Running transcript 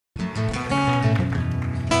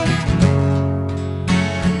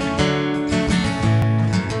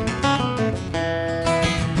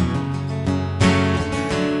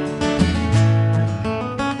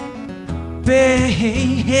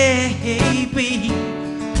baby.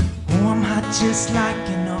 Oh, I'm hot just like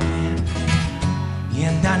an oven,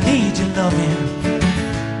 and I need your loving.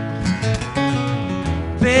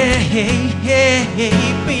 Baby,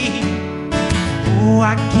 oh,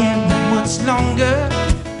 I can't wait much longer,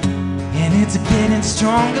 and it's getting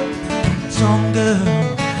stronger, stronger.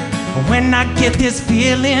 When I get this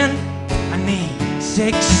feeling, I need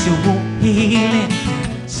sexual healing,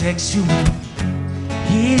 sexual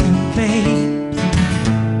healing, babe.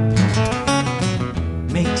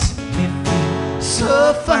 Makes me feel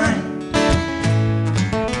so fine,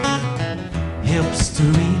 helps to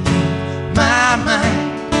relieve my mind.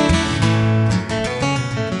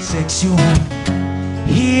 Sexual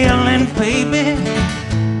healing, baby.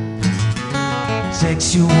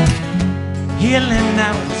 Sexual healing,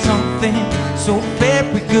 now something so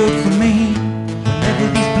very good for me. Whenever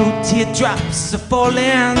these blue teardrops are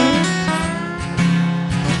falling,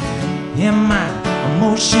 and my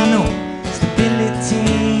emotional stability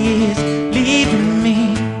is leaving me,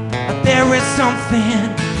 there is something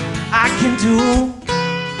I can do.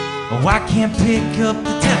 Oh, I can't pick up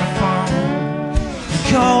the telephone and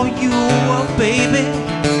call you up, baby.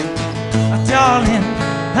 Darling,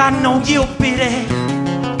 I know you'll be there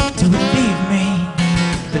to relieve me.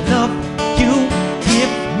 The love you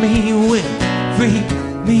give me will free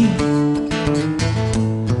me.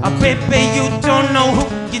 Baby, you don't know who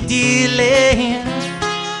you're dealing,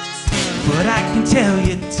 but I can tell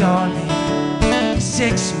you, darling,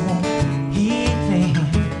 sexual healing.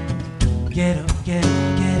 Get up, get up,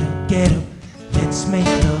 get up, get up. Let's make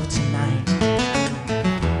love tonight.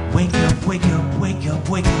 Wake up, wake up, wake up,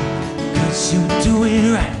 wake up, 'cause you do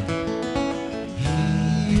it right.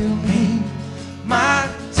 Heal me, my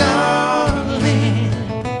darling.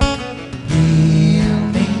 Heal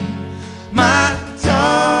me, my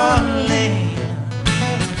darling.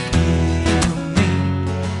 Heal me,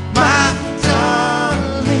 my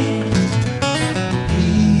darling.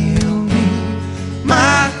 Heal me,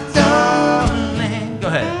 my darling. Go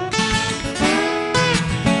ahead.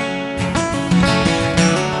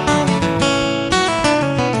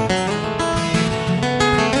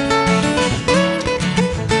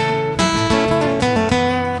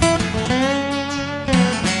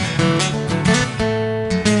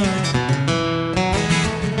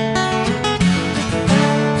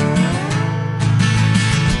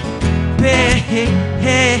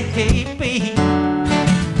 Hey, baby.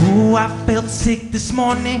 Oh, I felt sick this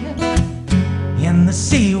morning, and the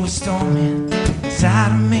sea was storming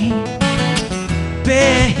inside of me.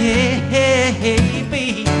 Baby,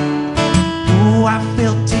 oh, I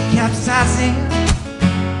felt it capsizing,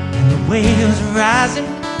 and the waves rising,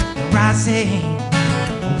 rising.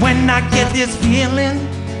 When I get this feeling,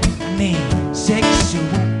 I need sexual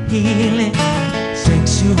healing,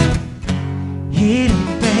 sexual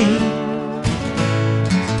healing, babe.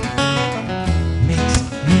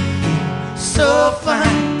 So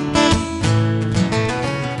fine,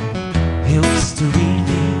 helps to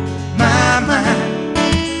relieve my mind.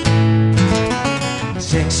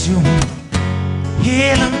 Sexual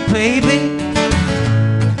healing, baby.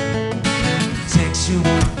 Sexual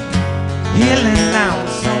healing, now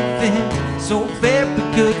something so very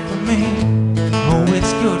good for me. Oh,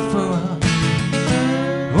 it's good for us.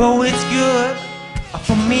 Oh, it's good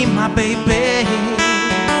for me, my baby.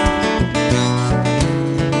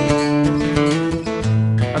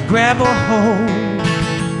 Grab a hold,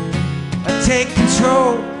 take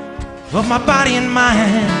control of my body and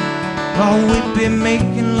mind. Oh, we've been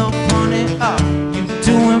making love, honey. Oh, you're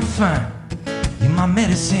doing fine. You're my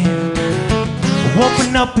medicine.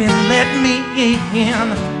 Open up and let me in.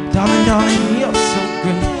 Darling, darling, you're so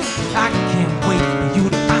great. I can't wait for you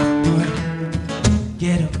to operate.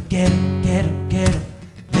 Get up, get up, get up, get up.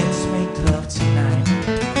 Let's make love tonight.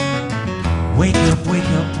 Wake up,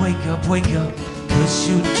 wake up, wake up, wake up, 'cause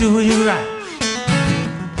you do it right.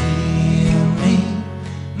 Heal me,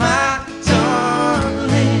 my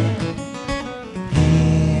darling.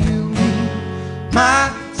 Heal me, my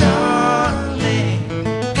darling.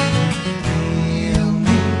 Heal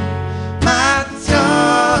me, my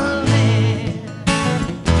darling.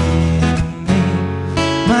 Heal me,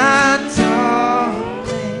 my darling.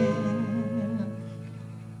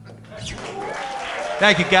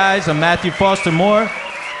 Thank you, guys. I'm Matthew Foster Moore.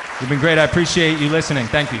 You've been great. I appreciate you listening.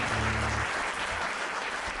 Thank you.